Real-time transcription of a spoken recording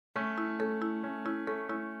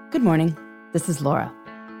Good morning. This is Laura.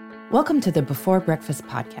 Welcome to the Before Breakfast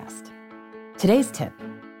podcast. Today's tip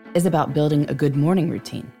is about building a good morning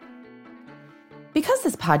routine. Because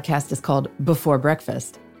this podcast is called Before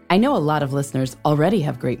Breakfast, I know a lot of listeners already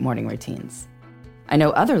have great morning routines. I know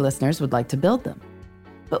other listeners would like to build them.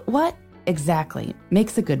 But what exactly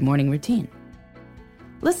makes a good morning routine?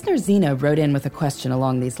 Listener Zena wrote in with a question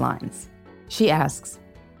along these lines. She asks,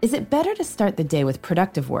 is it better to start the day with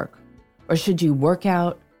productive work, or should you work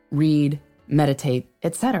out, read, meditate,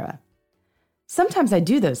 etc.? Sometimes I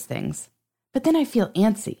do those things, but then I feel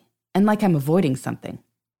antsy and like I'm avoiding something.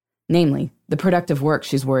 Namely, the productive work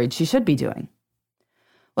she's worried she should be doing.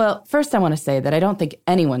 Well, first I want to say that I don't think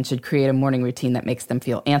anyone should create a morning routine that makes them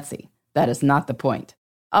feel antsy. That is not the point.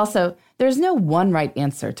 Also, there's no one right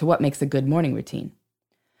answer to what makes a good morning routine.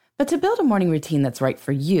 But to build a morning routine that's right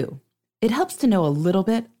for you, it helps to know a little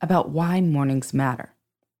bit about why mornings matter.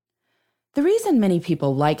 The reason many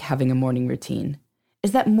people like having a morning routine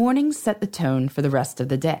is that mornings set the tone for the rest of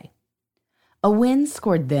the day. A win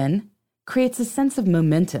scored then creates a sense of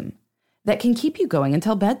momentum that can keep you going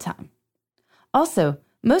until bedtime. Also,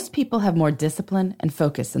 most people have more discipline and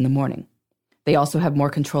focus in the morning. They also have more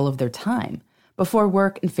control of their time before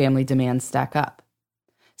work and family demands stack up.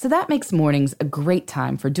 So that makes mornings a great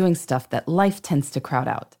time for doing stuff that life tends to crowd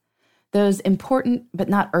out. Those important but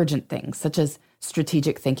not urgent things such as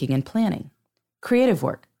strategic thinking and planning, creative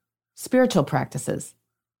work, spiritual practices,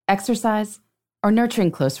 exercise, or nurturing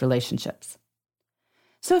close relationships.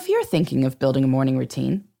 So if you're thinking of building a morning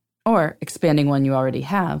routine, or expanding one you already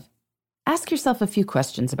have, ask yourself a few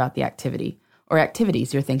questions about the activity or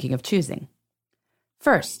activities you're thinking of choosing.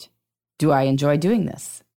 First, do I enjoy doing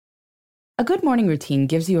this? A good morning routine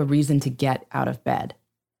gives you a reason to get out of bed.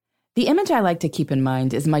 The image I like to keep in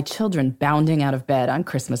mind is my children bounding out of bed on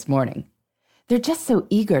Christmas morning. They're just so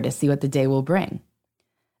eager to see what the day will bring.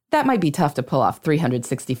 That might be tough to pull off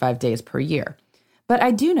 365 days per year, but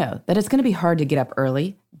I do know that it's going to be hard to get up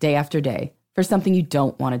early, day after day, for something you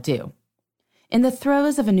don't want to do. In the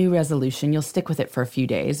throes of a new resolution, you'll stick with it for a few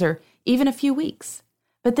days or even a few weeks,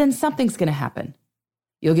 but then something's going to happen.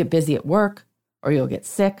 You'll get busy at work, or you'll get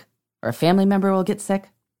sick, or a family member will get sick.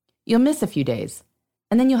 You'll miss a few days,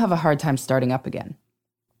 and then you'll have a hard time starting up again.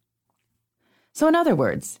 So in other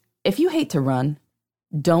words, if you hate to run,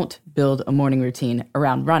 don't build a morning routine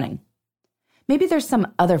around running. Maybe there's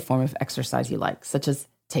some other form of exercise you like, such as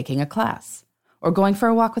taking a class, or going for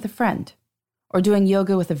a walk with a friend, or doing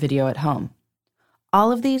yoga with a video at home.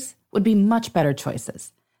 All of these would be much better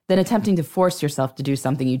choices than attempting to force yourself to do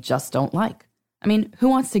something you just don't like. I mean, who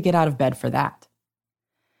wants to get out of bed for that?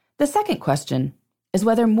 The second question is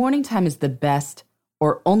whether morning time is the best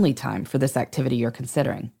or only time for this activity you're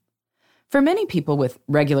considering. For many people with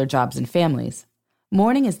regular jobs and families,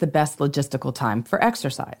 morning is the best logistical time for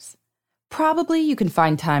exercise. Probably you can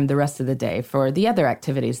find time the rest of the day for the other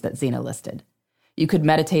activities that Zena listed. You could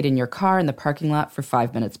meditate in your car in the parking lot for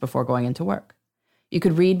 5 minutes before going into work. You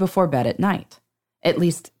could read before bed at night. At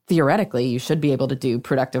least theoretically, you should be able to do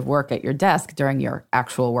productive work at your desk during your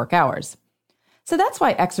actual work hours. So that's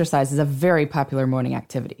why exercise is a very popular morning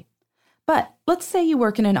activity. But let's say you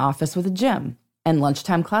work in an office with a gym and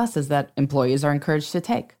lunchtime classes that employees are encouraged to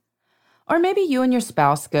take. Or maybe you and your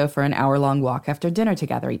spouse go for an hour-long walk after dinner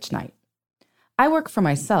together each night. I work for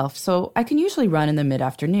myself, so I can usually run in the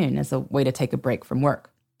mid-afternoon as a way to take a break from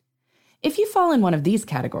work. If you fall in one of these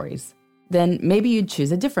categories, then maybe you'd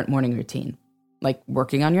choose a different morning routine, like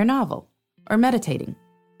working on your novel, or meditating,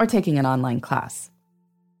 or taking an online class.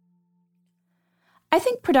 I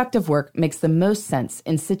think productive work makes the most sense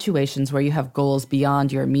in situations where you have goals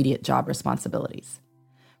beyond your immediate job responsibilities.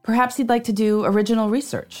 Perhaps you'd like to do original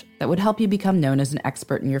research that would help you become known as an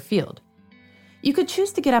expert in your field. You could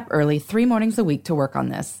choose to get up early 3 mornings a week to work on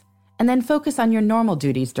this, and then focus on your normal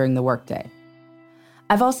duties during the workday.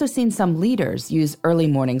 I've also seen some leaders use early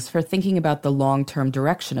mornings for thinking about the long-term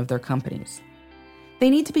direction of their companies. They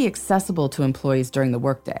need to be accessible to employees during the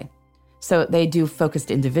workday, so they do focused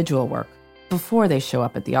individual work before they show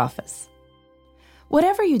up at the office.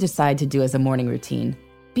 Whatever you decide to do as a morning routine,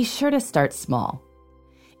 be sure to start small.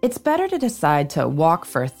 It's better to decide to walk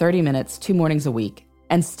for 30 minutes 2 mornings a week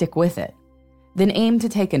and stick with it, than aim to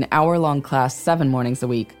take an hour-long class 7 mornings a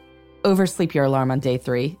week, oversleep your alarm on day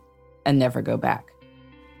 3, and never go back.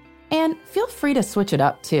 And feel free to switch it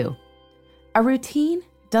up too. A routine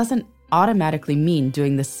doesn't automatically mean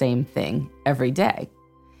doing the same thing every day.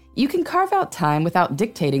 You can carve out time without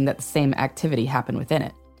dictating that the same activity happen within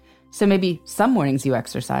it. So maybe some mornings you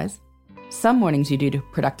exercise, some mornings you do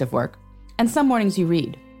productive work, and some mornings you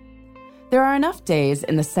read. There are enough days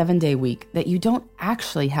in the 7-day week that you don't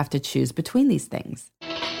actually have to choose between these things.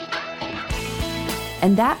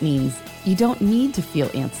 And that means you don't need to feel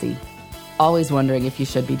antsy, always wondering if you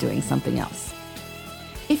should be doing something else.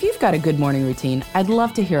 If you've got a good morning routine, I'd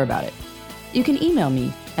love to hear about it. You can email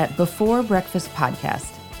me at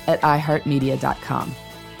beforebreakfastpodcast@iheartmedia.com.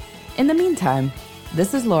 In the meantime,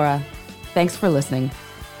 this is Laura. Thanks for listening,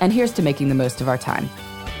 and here's to making the most of our time.